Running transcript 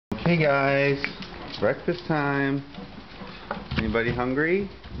Hey guys, breakfast time. Anybody hungry?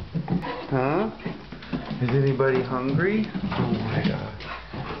 Huh? Is anybody hungry? Oh my god.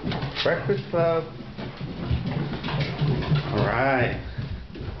 Breakfast club. Alright.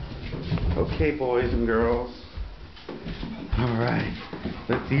 Okay, boys and girls. Alright.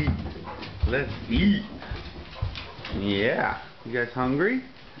 Let's eat. Let's eat. Yeah. You guys hungry?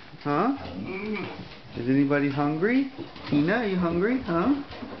 Huh? Is anybody hungry? Tina, are you hungry? Huh?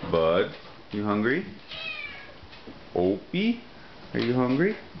 Bud, you hungry? Opie, are you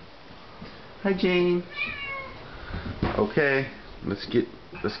hungry? Hi, Jane. Okay, let's get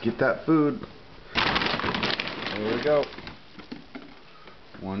that food. There we go.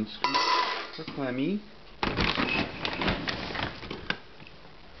 One scoop for Clemmy.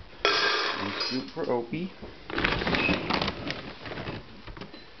 One scoop for Opie.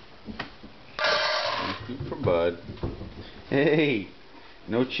 One scoop for Bud. Hey,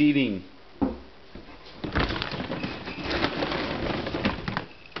 no cheating.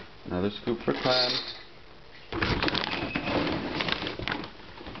 Another scoop for Clem.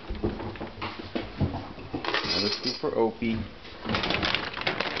 Another scoop for Opie.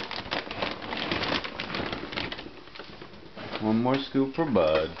 One more scoop for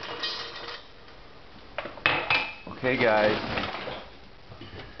Bud. Okay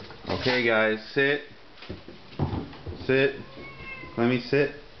guys, sit. Sit. Let me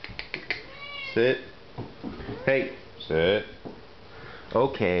sit. Sit. Hey, sit.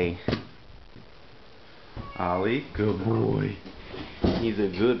 Okay. Ollie, good boy. He's a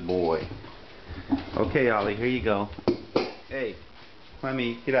good boy. Okay, Ollie, here you go. Hey,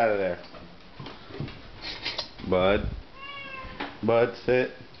 Clemmy, get out of there. Bud. Bud,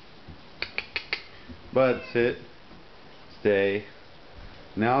 sit. Bud, sit. Stay.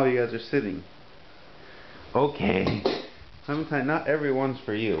 Now you guys are sitting. Okay. Clementine, not everyone's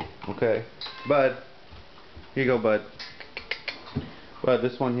for you. Okay. Bud. Here you go, Bud. Bud,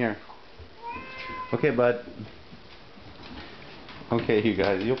 this one here. Okay, Bud. Okay, you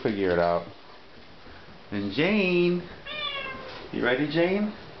guys, you'll figure it out. And Jane. You ready,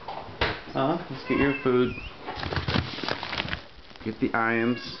 Jane? Let's get your food. Get the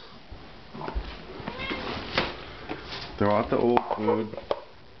items. Throw out the old food.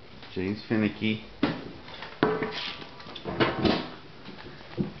 Jane's finicky.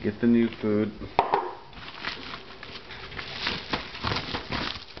 Get the new food.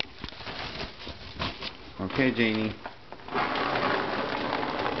 Okay, Janie.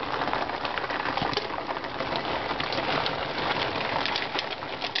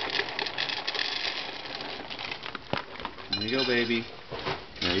 There you go, baby.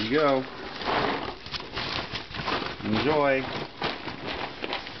 There you go. Enjoy.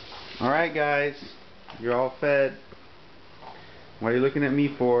 Alright, guys. You're all fed. What are you looking at me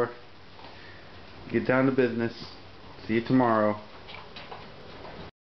for? Get down to business. See you tomorrow.